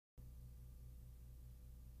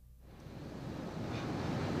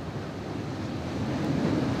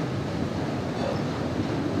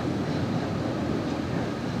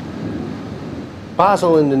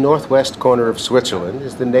Basel, in the northwest corner of Switzerland,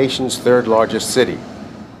 is the nation's third largest city.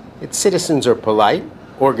 Its citizens are polite,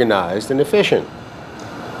 organized, and efficient.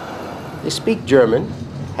 They speak German,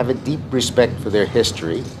 have a deep respect for their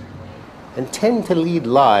history, and tend to lead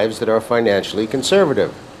lives that are financially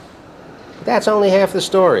conservative. But that's only half the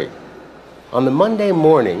story. On the Monday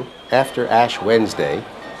morning after Ash Wednesday,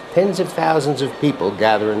 tens of thousands of people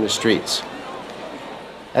gather in the streets.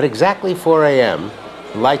 At exactly 4 a.m.,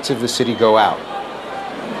 the lights of the city go out,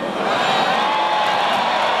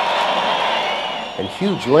 and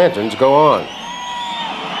huge lanterns go on.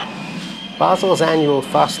 Basel's annual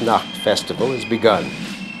Fastnacht festival has begun.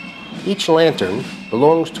 Each lantern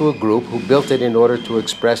belongs to a group who built it in order to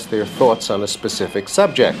express their thoughts on a specific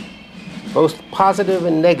subject. Both positive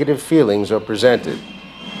and negative feelings are presented.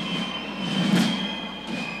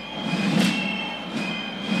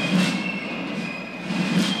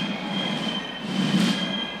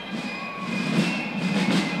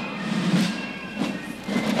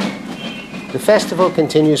 The festival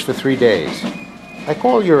continues for 3 days. Like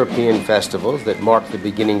all European festivals that mark the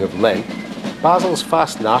beginning of Lent, Basel's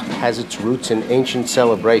Fastnacht has its roots in ancient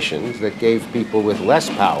celebrations that gave people with less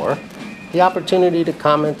power the opportunity to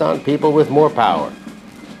comment on people with more power.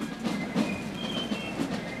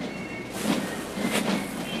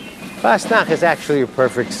 Fastnacht is actually a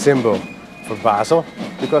perfect symbol for Basel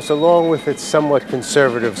because, along with its somewhat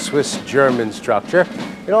conservative Swiss-German structure,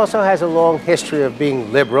 it also has a long history of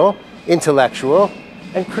being liberal, intellectual,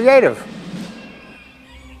 and creative.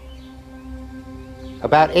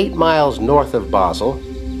 About 8 miles north of Basel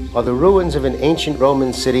are the ruins of an ancient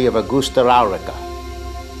Roman city of Augusta Raurica.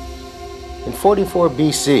 In 44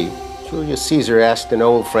 BC, Julius Caesar asked an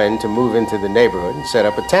old friend to move into the neighborhood and set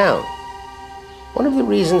up a town. One of the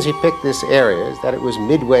reasons he picked this area is that it was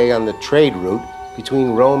midway on the trade route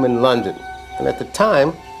between Rome and London, and at the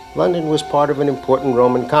time, London was part of an important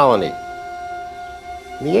Roman colony.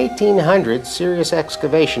 In the 1800s, serious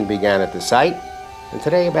excavation began at the site, and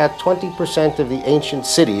today about 20% of the ancient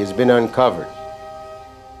city has been uncovered.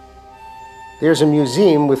 There's a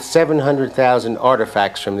museum with 700,000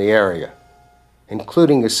 artifacts from the area,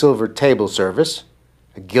 including a silver table service,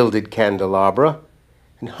 a gilded candelabra,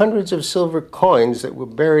 and hundreds of silver coins that were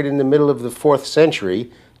buried in the middle of the 4th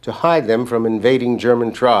century to hide them from invading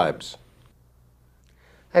German tribes.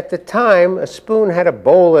 At the time, a spoon had a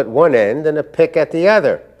bowl at one end and a pick at the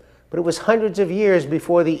other, but it was hundreds of years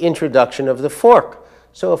before the introduction of the fork.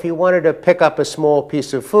 So if you wanted to pick up a small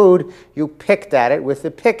piece of food, you picked at it with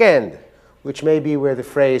the pick end, which may be where the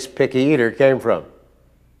phrase picky eater came from.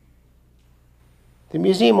 The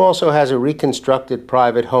museum also has a reconstructed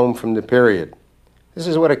private home from the period. This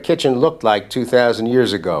is what a kitchen looked like 2,000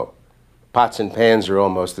 years ago. Pots and pans are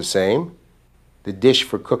almost the same. The dish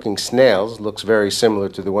for cooking snails looks very similar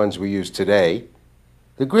to the ones we use today.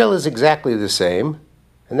 The grill is exactly the same,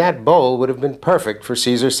 and that bowl would have been perfect for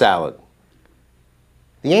Caesar salad.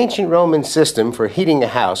 The ancient Roman system for heating a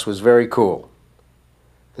house was very cool.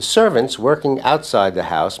 The servants working outside the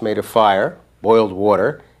house made a fire, boiled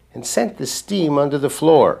water, and sent the steam under the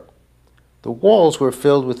floor. The walls were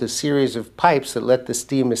filled with a series of pipes that let the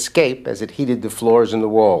steam escape as it heated the floors and the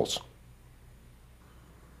walls.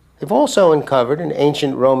 They've also uncovered an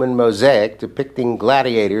ancient Roman mosaic depicting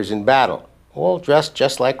gladiators in battle, all dressed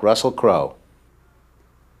just like Russell Crowe.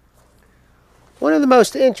 One of the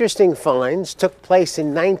most interesting finds took place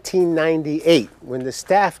in 1998 when the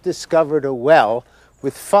staff discovered a well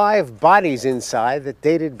with 5 bodies inside that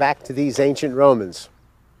dated back to these ancient Romans.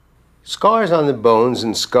 Scars on the bones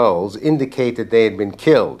and skulls indicate that they had been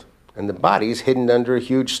killed, and the bodies hidden under a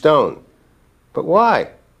huge stone. But why?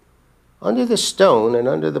 Under the stone and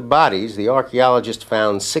under the bodies, the archaeologist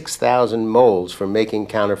found 6,000 molds for making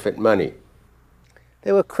counterfeit money.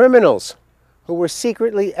 They were criminals who were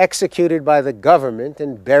secretly executed by the government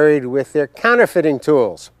and buried with their counterfeiting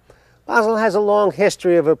tools. Basel has a long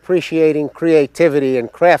history of appreciating creativity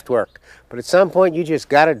and craftwork, but at some point you just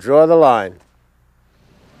got to draw the line.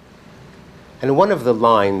 And one of the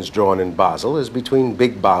lines drawn in Basel is between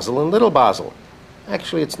Big Basel and Little Basel.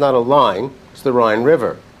 Actually, it's not a line, it's the Rhine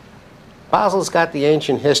River. Basel's got the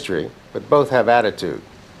ancient history, but both have attitude.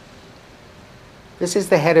 This is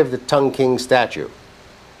the head of the Tongue King statue,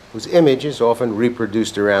 whose image is often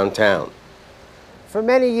reproduced around town. For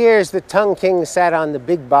many years, the Tongue King sat on the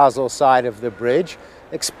Big Basel side of the bridge,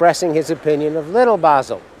 expressing his opinion of Little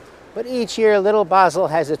Basel. But each year, Little Basel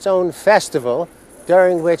has its own festival,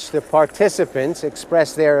 during which the participants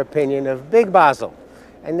express their opinion of Big Basel.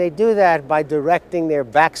 And they do that by directing their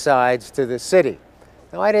backsides to the city.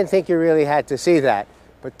 Now, I didn't think you really had to see that,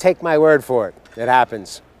 but take my word for it, it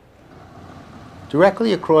happens.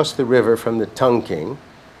 Directly across the river from the Tongue King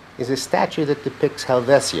is a statue that depicts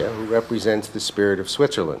Helvetia, who represents the spirit of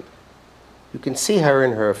Switzerland. You can see her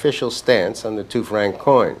in her official stance on the 2-franc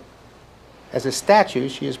coin. As a statue,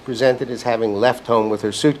 she is presented as having left home with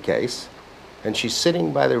her suitcase, and she's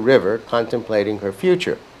sitting by the river contemplating her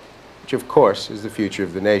future, which of course is the future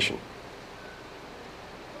of the nation.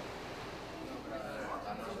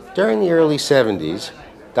 During the early 70s,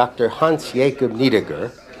 Dr. Hans Jacob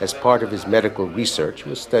Niediger, as part of his medical research,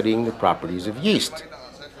 was studying the properties of yeast.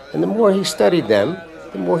 And the more he studied them,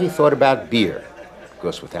 the more he thought about beer.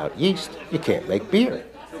 Because without yeast, you can't make beer.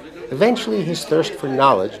 Eventually, his thirst for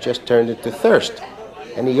knowledge just turned into thirst,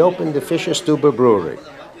 and he opened the Fischerstube brewery.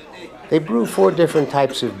 They brew 4 different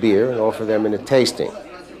types of beer and offer them in a tasting.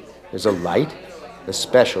 There's a light, a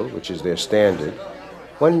special, which is their standard,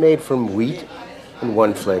 one made from wheat, and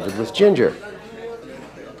one flavored with ginger.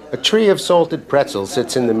 A tree of salted pretzels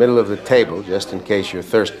sits in the middle of the table just in case your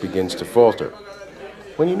thirst begins to falter.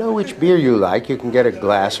 When you know which beer you like, you can get a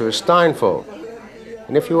glass or a stein full.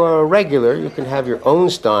 And if you are a regular, you can have your own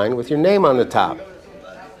stein with your name on the top.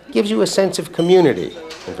 It gives you a sense of community,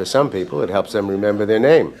 and for some people, it helps them remember their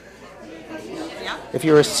name. If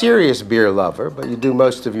you're a serious beer lover, but you do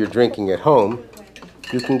most of your drinking at home,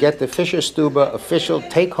 you can get the Fischerstube official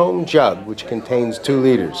take-home jug, which contains 2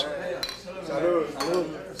 liters.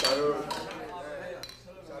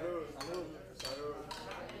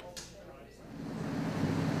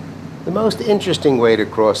 The most interesting way to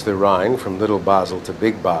cross the Rhine from Little Basel to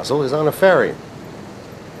Big Basel is on a ferry.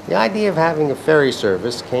 The idea of having a ferry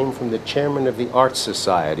service came from the chairman of the Arts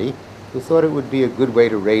Society, who thought it would be a good way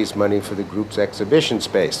to raise money for the group's exhibition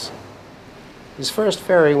space. His first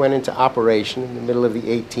ferry went into operation in the middle of the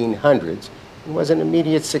 1800s and was an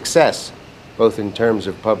immediate success, both in terms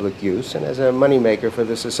of public use and as a moneymaker for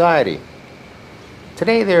the society.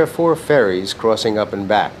 Today there are 4 ferries crossing up and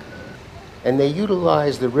back, and they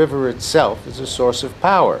utilize the river itself as a source of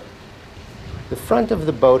power. The front of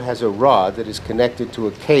the boat has a rod that is connected to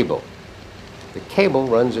a cable. The cable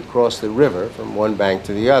runs across the river from one bank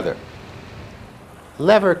to the other. A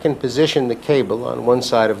lever can position the cable on one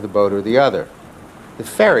side of the boat or the other. The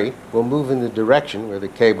ferry will move in the direction where the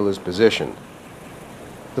cable is positioned.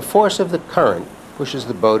 The force of the current pushes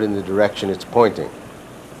the boat in the direction it's pointing.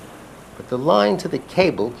 But the line to the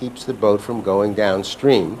cable keeps the boat from going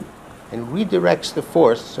downstream and redirects the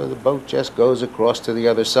force so the boat just goes across to the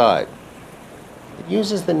other side. It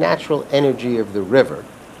uses the natural energy of the river,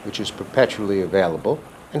 which is perpetually available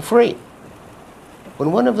and free.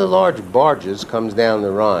 When one of the large barges comes down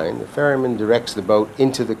the Rhine, the ferryman directs the boat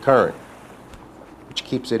into the current, which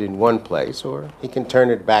keeps it in one place, or he can turn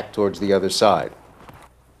it back towards the other side.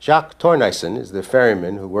 Jacques Tornuysen is the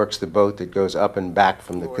ferryman who works the boat that goes up and back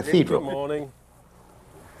from the cathedral. Good morning.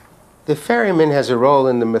 The ferryman has a role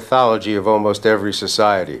in the mythology of almost every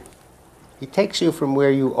society. He takes you from where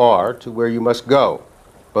you are to where you must go,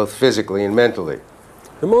 both physically and mentally.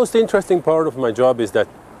 The most interesting part of my job is that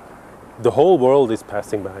the whole world is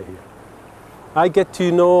passing by here. I get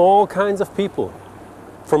to know all kinds of people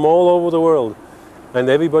from all over the world, and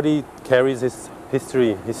everybody carries his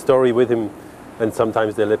history, his story with him, and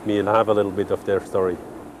sometimes they let me have a little bit of their story.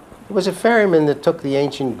 It was a ferryman that took the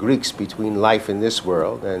ancient Greeks between life in this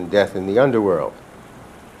world and death in the underworld.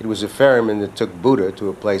 It was a ferryman that took Buddha to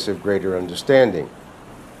a place of greater understanding.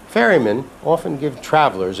 Ferrymen often give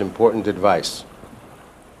travelers important advice.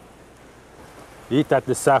 Eat at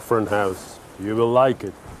the Saffron House. You will like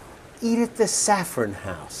it. Eat at the Saffron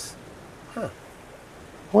House. Huh.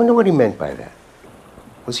 I wonder what he meant by that.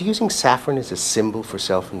 Was he using saffron as a symbol for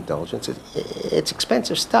self-indulgence? It's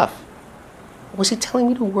expensive stuff. Was he telling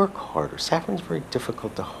me to work harder? Saffron's very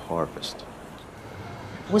difficult to harvest.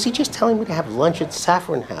 Was he just telling me to have lunch at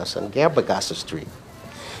Saffron House on Gerbergasse Street?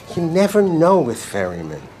 You never know with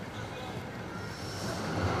ferrymen.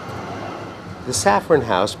 The Saffron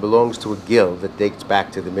House belongs to a guild that dates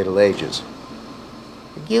back to the Middle Ages.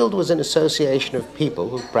 The guild was an association of people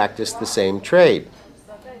who practiced the same trade.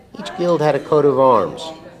 Each guild had a coat of arms.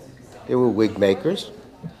 There were wig makers,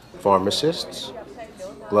 pharmacists,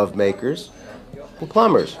 glove makers, and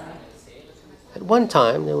plumbers. At one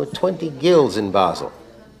time, there were 20 guilds in Basel.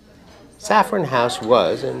 Saffron House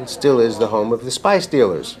was, and still is, the home of the spice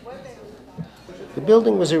dealers. The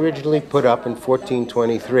building was originally put up in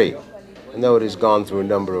 1423, and though it has gone through a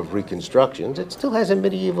number of reconstructions, it still has a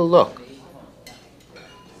medieval look.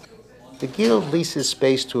 The guild leases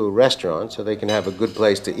space to a restaurant so they can have a good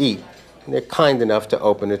place to eat, and they're kind enough to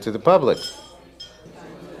open it to the public.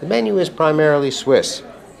 The menu is primarily Swiss.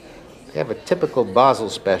 They have a typical Basel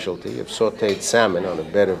specialty of sautéed salmon on a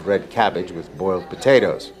bed of red cabbage with boiled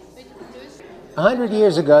potatoes. 100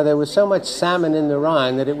 years ago, there was so much salmon in the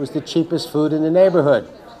Rhine that it was the cheapest food in the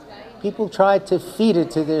neighborhood. People tried to feed it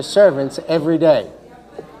to their servants every day.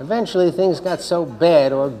 Eventually, things got so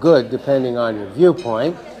bad or good, depending on your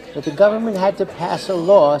viewpoint, that the government had to pass a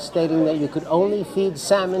law stating that you could only feed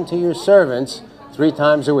salmon to your servants 3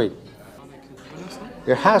 times a week.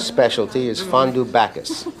 Their house specialty is fondue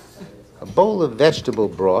bacchus. A bowl of vegetable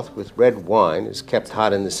broth with red wine is kept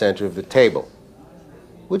hot in the center of the table.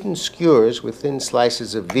 Wooden skewers with thin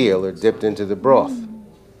slices of veal are dipped into the broth.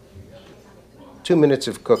 2 minutes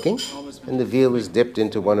of cooking, and the veal is dipped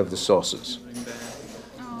into one of the sauces.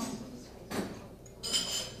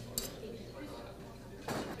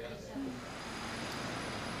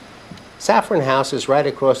 Saffron House is right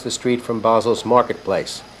across the street from Basel's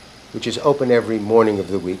marketplace, which is open every morning of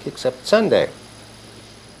the week except Sunday.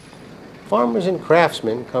 Farmers and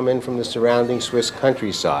craftsmen come in from the surrounding Swiss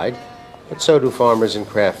countryside, but so do farmers and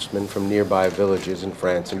craftsmen from nearby villages in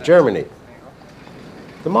France and Germany.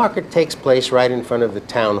 The market takes place right in front of the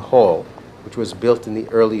town hall, which was built in the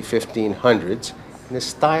early 1500s in a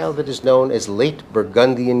style that is known as late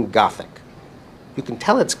Burgundian Gothic. You can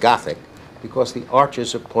tell it's Gothic because the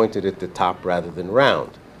arches are pointed at the top rather than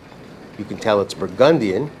round. You can tell it's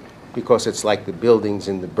Burgundian because it's like the buildings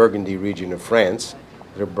in the Burgundy region of France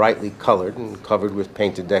that are brightly colored and covered with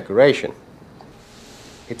painted decoration.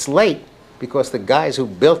 It's late because the guys who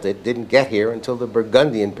built it didn't get here until the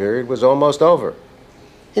Burgundian period was almost over.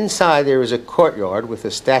 Inside there is a courtyard with a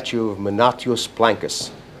statue of Manutius Plancus,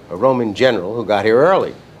 a Roman general who got here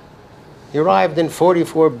early. He arrived in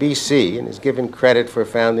 44 BC and is given credit for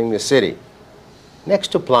founding the city. Next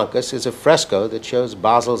to Plancus is a fresco that shows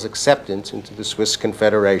Basel's acceptance into the Swiss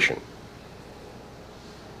Confederation.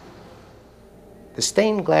 The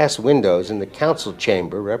stained glass windows in the council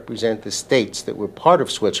chamber represent the states that were part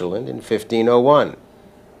of Switzerland in 1501,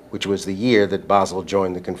 which was the year that Basel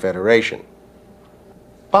joined the Confederation.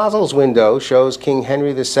 Basel's window shows King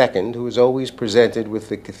Henry II, who is always presented with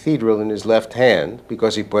the cathedral in his left hand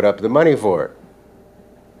because he put up the money for it.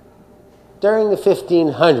 During the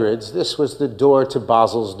 1500s, this was the door to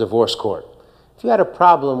Basel's divorce court. If you had a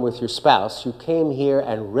problem with your spouse, you came here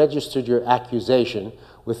and registered your accusation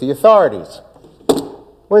with the authorities.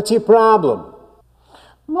 What's your problem?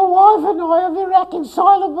 My wife and I have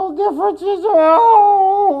irreconcilable differences.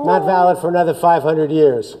 Oh. Not valid for another 500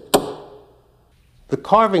 years. The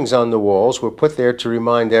carvings on the walls were put there to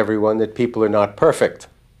remind everyone that people are not perfect,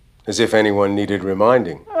 as if anyone needed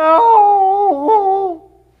reminding. Oh.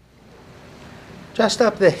 Just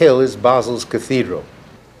up the hill is Basel's cathedral.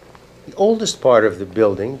 The oldest part of the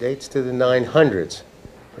building dates to the 900s,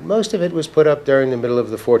 but most of it was put up during the middle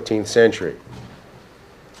of the 14th century.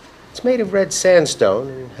 It's made of red sandstone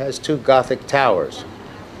and has 2 Gothic towers.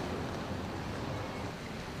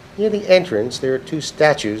 Near the entrance, there are 2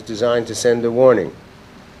 statues designed to send a warning.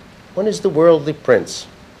 One is the worldly prince,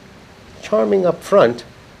 charming up front,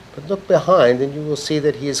 but look behind and you will see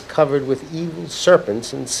that he is covered with evil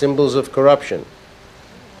serpents and symbols of corruption.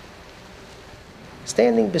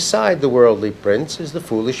 Standing beside the worldly prince is the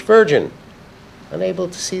foolish virgin, unable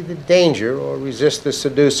to see the danger or resist the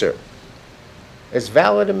seducer. As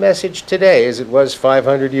valid a message today as it was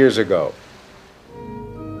 500 years ago.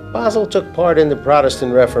 Basel took part in the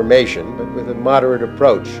Protestant Reformation, but with a moderate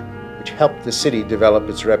approach, which helped the city develop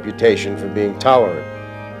its reputation for being tolerant.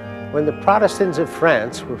 When the Protestants of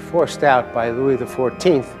France were forced out by Louis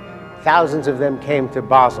XIV, thousands of them came to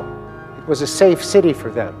Basel. It was a safe city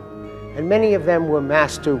for them, and many of them were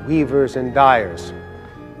master weavers and dyers.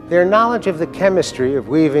 Their knowledge of the chemistry of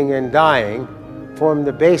weaving and dyeing formed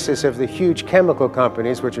the basis of the huge chemical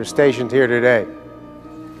companies which are stationed here today.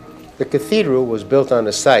 The cathedral was built on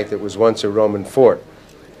a site that was once a Roman fort.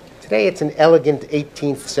 Today it's an elegant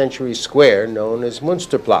 18th century square known as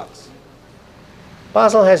Münsterplatz.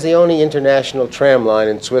 Basel has the only international tram line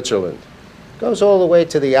in Switzerland. It goes all the way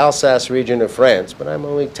to the Alsace region of France, but I'm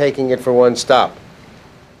only taking it for one stop.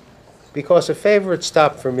 Because a favorite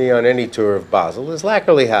stop for me on any tour of Basel is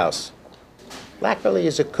Lacherle House. Lacherle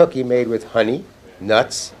is a cookie made with honey,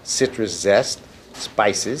 nuts, citrus zest,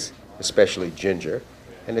 spices, especially ginger,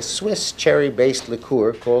 and a Swiss cherry-based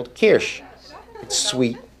liqueur called Kirsch. It's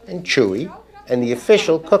sweet and chewy, and the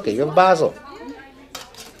official cookie of Basel.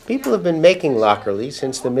 People have been making Lacherle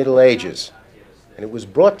since the Middle Ages, and it was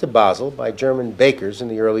brought to Basel by German bakers in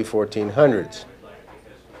the early 1400s.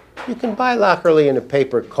 You can buy Lacherle in a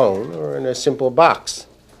paper cone or in a simple box,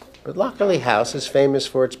 but Lacherle House is famous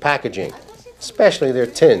for its packaging, especially their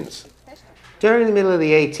tins. During the middle of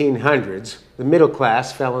the 1800s, the middle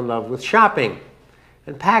class fell in love with shopping,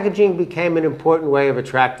 and packaging became an important way of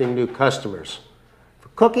attracting new customers. For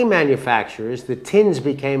Cookie manufacturers, the tins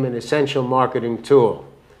became an essential marketing tool.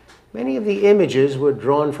 Many of the images were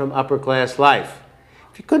drawn from upper-class life.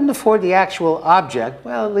 If you couldn't afford the actual object,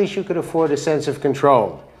 well, at least you could afford a sense of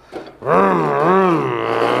control.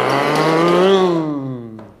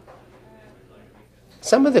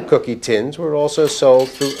 Some of the cookie tins were also sold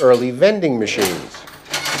through early vending machines.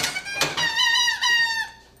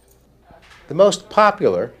 The most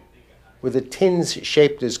popular were the tins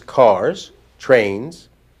shaped as cars, trains,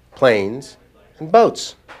 planes, and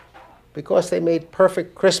boats, because they made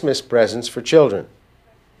perfect Christmas presents for children.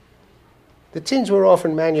 The tins were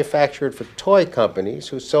often manufactured for toy companies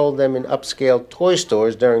who sold them in upscale toy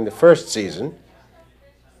stores during the first season,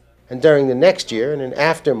 and during the next year in an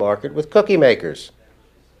aftermarket with cookie makers.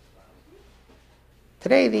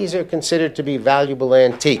 Today, these are considered to be valuable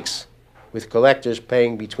antiques, with collectors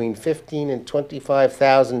paying between $15,000 and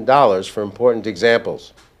 $25,000 for important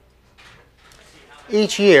examples.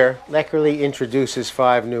 Each year, Leckerli introduces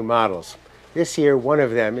 5 new models. This year, one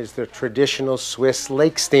of them is the traditional Swiss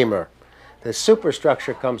lake steamer. The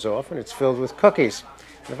superstructure comes off and it's filled with cookies.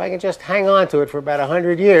 And if I can just hang on to it for about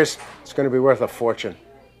 100 years, it's going to be worth a fortune.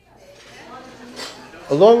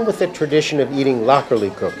 Along with the tradition of eating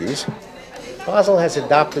Leckerli cookies, Basel has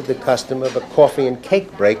adopted the custom of a coffee and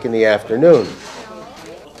cake break in the afternoon.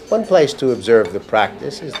 One place to observe the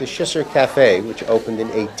practice is the Schisser Cafe, which opened in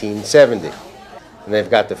 1870. And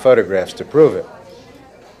they've got the photographs to prove it.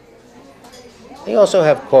 They also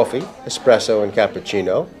have coffee, espresso and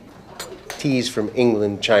cappuccino, teas from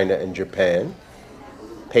England, China, and Japan,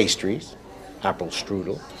 pastries, apple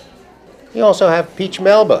strudel. They also have peach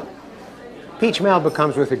melba. Peach melba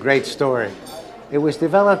comes with a great story. It was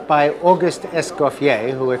developed by Auguste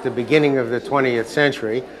Escoffier, who at the beginning of the 20th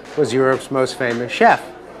century was Europe's most famous chef.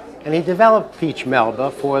 And he developed peach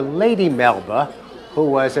melba for Lady Melba, who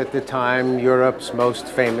was at the time Europe's most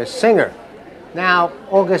famous singer. Now,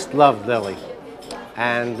 Auguste loved Lily,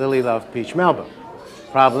 and Lily loved peach melba.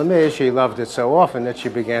 Problem is, she loved it so often that she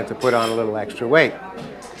began to put on a little extra weight.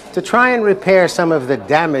 To try and repair some of the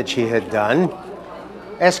damage he had done,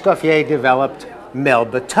 Escoffier developed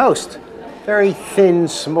Melba toast, very thin,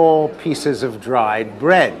 small pieces of dried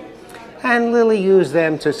bread. And Lily used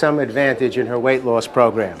them to some advantage in her weight loss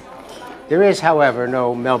program. There is, however,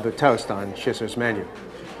 no Melba toast on Schisser's menu.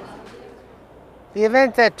 The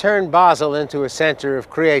event that turned Basel into a center of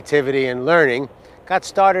creativity and learning got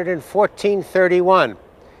started in 1431.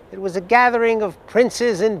 It was a gathering of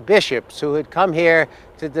princes and bishops who had come here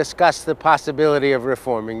to discuss the possibility of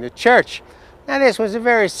reforming the church. Now, this was a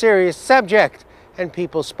very serious subject, and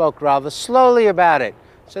people spoke rather slowly about it.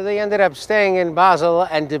 So they ended up staying in Basel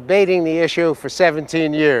and debating the issue for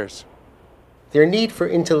 17 years. Their need for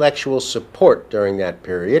intellectual support during that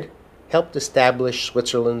period helped establish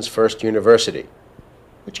Switzerland's first university,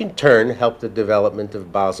 which in turn helped the development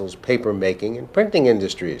of Basel's paper-making and printing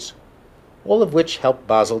industries, all of which helped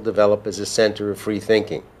Basel develop as a center of free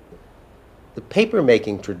thinking. The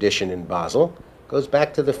paper-making tradition in Basel goes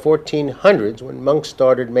back to the 1400s when monks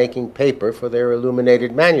started making paper for their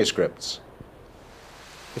illuminated manuscripts.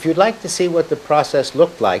 If you'd like to see what the process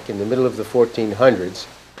looked like in the middle of the 1400s,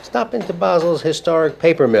 stop into Basel's historic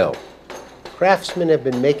paper mill. Craftsmen have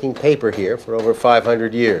been making paper here for over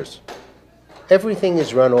 500 years. Everything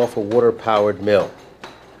is run off a water-powered mill.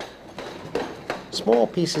 Small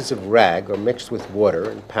pieces of rag are mixed with water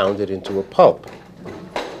and pounded into a pulp.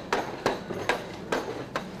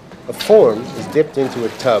 A form is dipped into a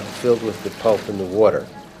tub filled with the pulp and the water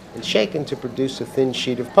and shaken to produce a thin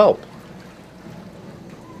sheet of pulp.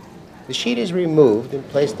 The sheet is removed and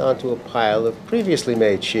placed onto a pile of previously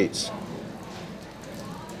made sheets.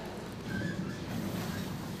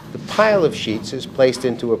 The pile of sheets is placed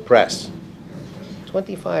into a press.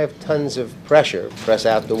 25 tons of pressure press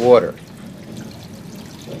out the water.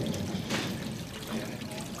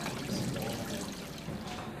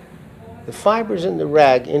 The fibers in the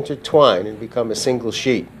rag intertwine and become a single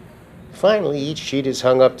sheet. Finally, each sheet is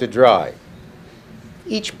hung up to dry.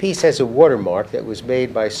 Each piece has a watermark that was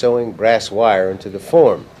made by sewing brass wire into the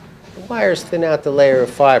form. The wires thin out the layer of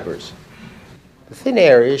fibers. The thin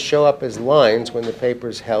areas show up as lines when the paper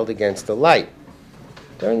is held against the light.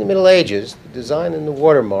 During the Middle Ages, the design in the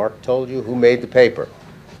watermark told you who made the paper.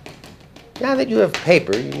 Now that you have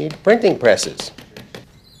paper, you need printing presses.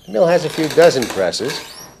 The mill has a few dozen presses.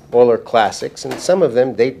 All are classics, and some of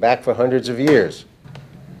them date back for hundreds of years.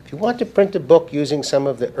 If you want to print a book using some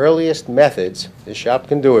of the earliest methods, this shop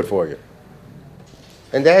can do it for you.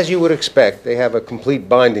 And as you would expect, they have a complete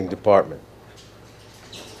binding department.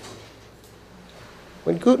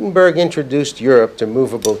 When Gutenberg introduced Europe to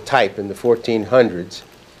movable type in the 1400s,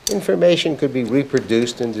 Information could be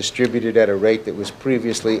reproduced and distributed at a rate that was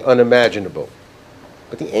previously unimaginable.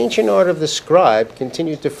 But the ancient art of the scribe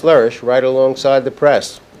continued to flourish right alongside the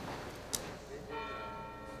press.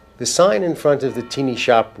 The sign in front of the teeny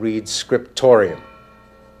shop reads Scriptorium.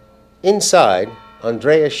 Inside,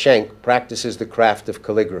 Andreas Schenk practices the craft of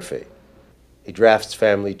calligraphy. He drafts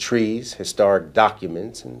family trees, historic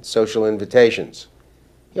documents, and social invitations.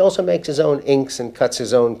 He also makes his own inks and cuts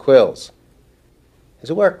his own quills.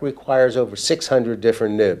 His work requires over 600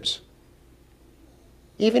 different nibs.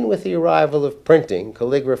 Even with the arrival of printing,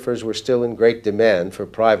 calligraphers were still in great demand for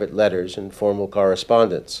private letters and formal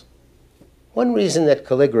correspondence. One reason that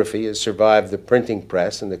calligraphy has survived the printing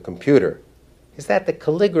press and the computer is that the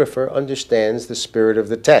calligrapher understands the spirit of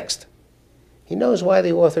the text. He knows why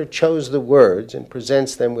the author chose the words and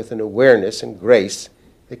presents them with an awareness and grace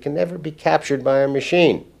that can never be captured by a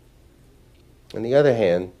machine. On the other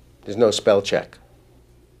hand, there's no spell check.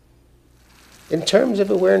 In terms of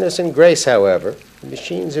awareness and grace, however, the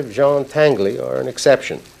machines of Jean Tinguely are an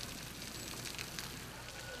exception.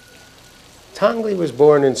 Tinguely was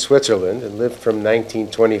born in Switzerland and lived from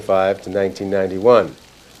 1925 to 1991.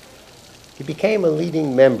 He became a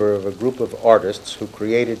leading member of a group of artists who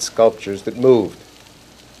created sculptures that moved.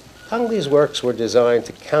 Tinguely's works were designed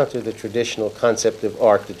to counter the traditional concept of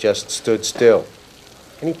art that just stood still,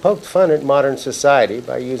 and he poked fun at modern society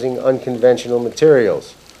by using unconventional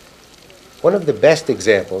materials. One of the best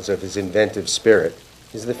examples of his inventive spirit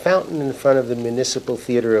is the fountain in front of the Municipal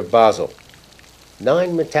Theater of Basel.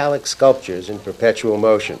 9 metallic sculptures in perpetual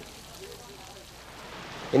motion.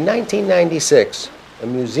 In 1996, a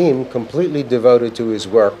museum completely devoted to his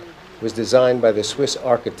work was designed by the Swiss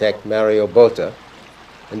architect Mario Botta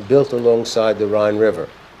and built alongside the Rhine River.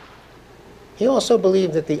 He also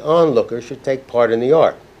believed that the onlooker should take part in the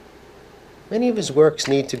art. Many of his works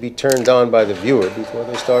need to be turned on by the viewer before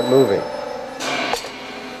they start moving.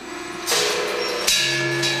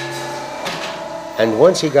 And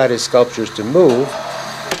once he got his sculptures to move,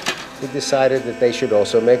 he decided that they should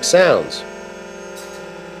also make sounds.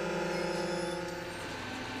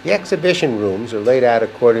 The exhibition rooms are laid out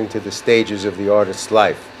according to the stages of the artist's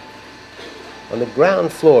life. On the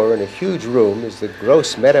ground floor in a huge room is the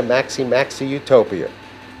Gross Meta Maxi Maxi Utopia,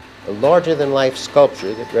 a larger-than-life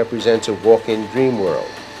sculpture that represents a walk-in dream world.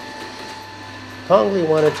 Tinguely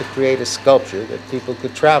wanted to create a sculpture that people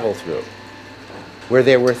could travel through, where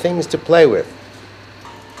there were things to play with.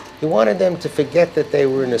 He wanted them to forget that they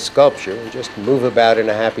were in a sculpture and just move about in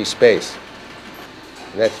a happy space.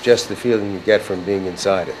 And that's just the feeling you get from being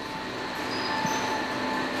inside it.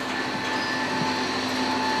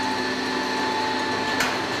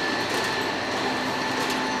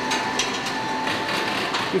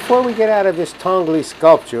 Before we get out of this Tinguely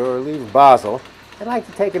sculpture or leave Basel, I'd like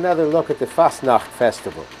to take another look at the Fastnacht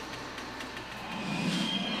festival.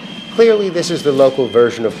 Clearly, this is the local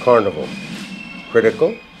version of Carnival.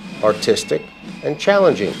 Critical, artistic, and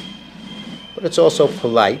challenging. But it's also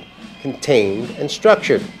polite, contained, and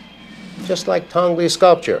structured, just like Tinguely's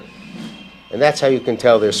sculpture. And that's how you can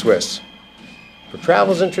tell they're Swiss. For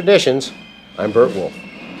Travels and Traditions, I'm BURT WOLF.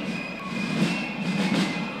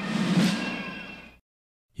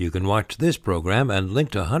 You can watch this program and link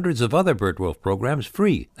to hundreds of other BURT WOLF programs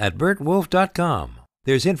free at burtwolf.com.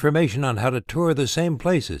 There's information on how to tour the same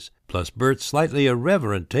places, plus Burt's slightly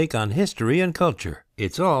irreverent take on history and culture.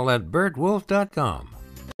 It's all at burtwolf.com.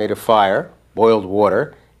 Made a fire, boiled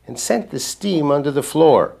water, and sent the steam under the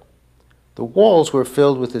floor. The walls were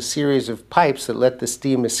filled with a series of pipes that let the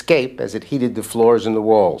steam escape as it heated the floors and the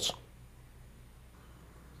walls.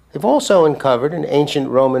 They've also uncovered an ancient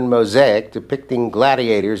Roman mosaic depicting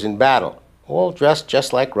gladiators in battle, all dressed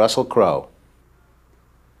just like Russell Crowe.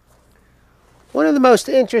 One of the most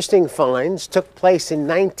interesting finds took place in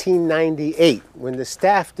 1998 when the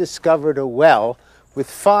staff discovered a well with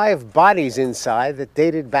 5 bodies inside that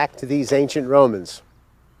dated back to these ancient Romans.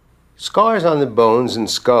 Scars on the bones and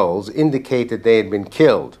skulls indicate that they had been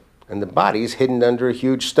killed, and the bodies hidden under a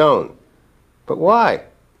huge stone. But why?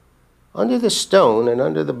 Under the stone and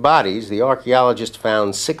under the bodies, the archaeologist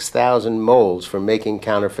found 6,000 molds for making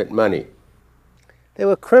counterfeit money. They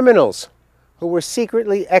were criminals who were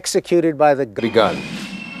secretly executed by the gun.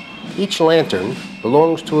 Each lantern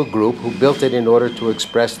belongs to a group who built it in order to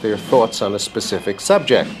express their thoughts on a specific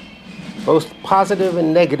subject. Both positive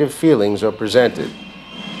and negative feelings are presented.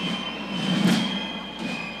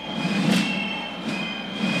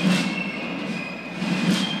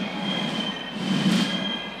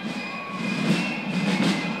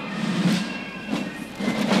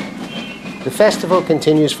 The festival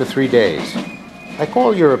continues for 3 days. Like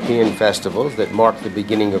all European festivals that mark the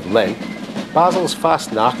beginning of Lent, Basel's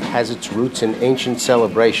Fastnacht has its roots in ancient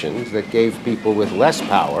celebrations that gave people with less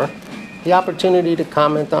power the opportunity to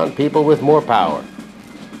comment on people with more power.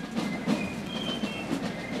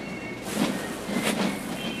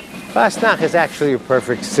 Fastnacht is actually a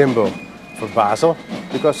perfect symbol for Basel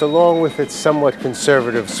because along with its somewhat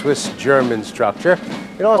conservative Swiss-German structure,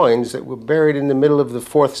 it also coins that were buried in the middle of the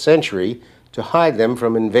 4th century to hide them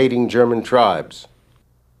from invading German tribes.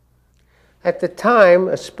 At the time,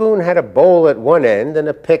 a spoon had a bowl at one end and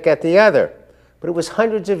a pick at the other, but it was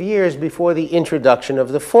hundreds of years before the introduction of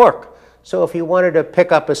the fork. So if you wanted to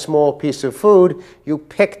pick up a small piece of food, you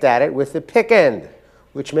picked at it with the pick end,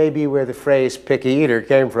 which may be where the phrase picky eater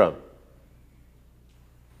came from.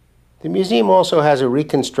 The museum also has a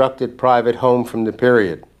reconstructed private home from the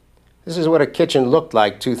period. This is what a kitchen looked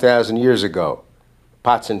like 2,000 years ago.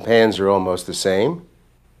 Pots and pans are almost the same.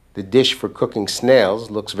 The dish for cooking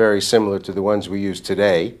snails looks very similar to the ones we use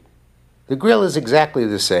today. The grill is exactly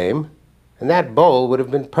the same, and that bowl would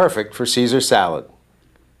have been perfect for Caesar salad.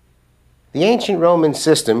 The ancient Roman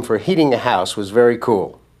system for heating a house was very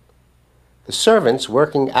cool. The servants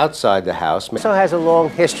working outside the house also has a long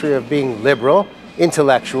history of being liberal,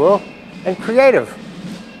 intellectual, and creative.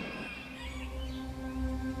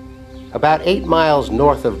 About 8 miles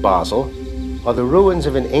north of Basel are the ruins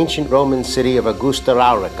of an ancient Roman city of Augusta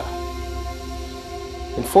Raurica.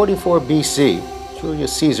 In 44 BC,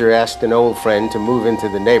 Julius Caesar asked an old friend to move into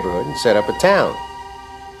the neighborhood and set up a town.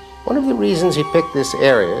 One of the reasons he picked this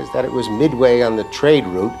area is that it was midway on the trade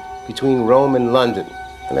route between Rome and London,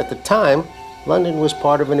 and at the time, London was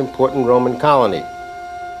part of an important Roman colony.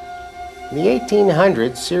 In the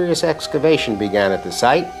 1800s, serious excavation began at the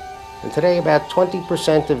site, and today about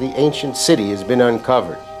 20% of the ancient city has been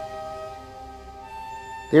uncovered.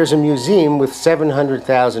 There's a museum with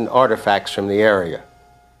 700,000 artifacts from the area,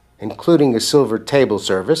 including a silver table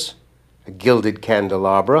service, a gilded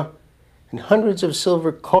candelabra, and hundreds of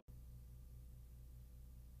silver coins.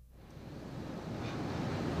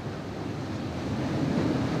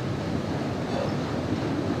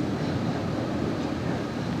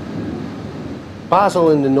 Basel,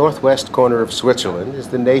 in the northwest corner of Switzerland, is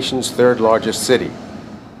the nation's 3rd largest city.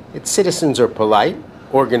 Its citizens are polite,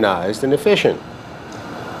 organized, and efficient.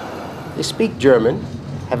 They speak German,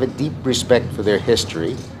 have a deep respect for their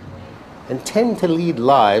history, and tend to lead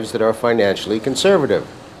lives that are financially conservative.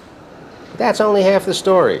 But that's only half the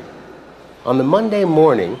story. On the Monday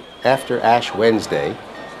morning after Ash Wednesday,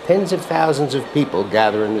 tens of thousands of people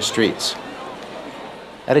gather in the streets.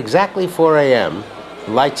 At exactly 4 a.m.,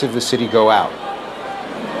 the lights of the city go out,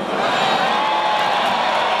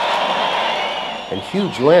 and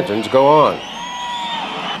huge lanterns go on.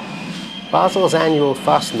 Basel's annual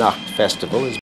Fastnacht festival is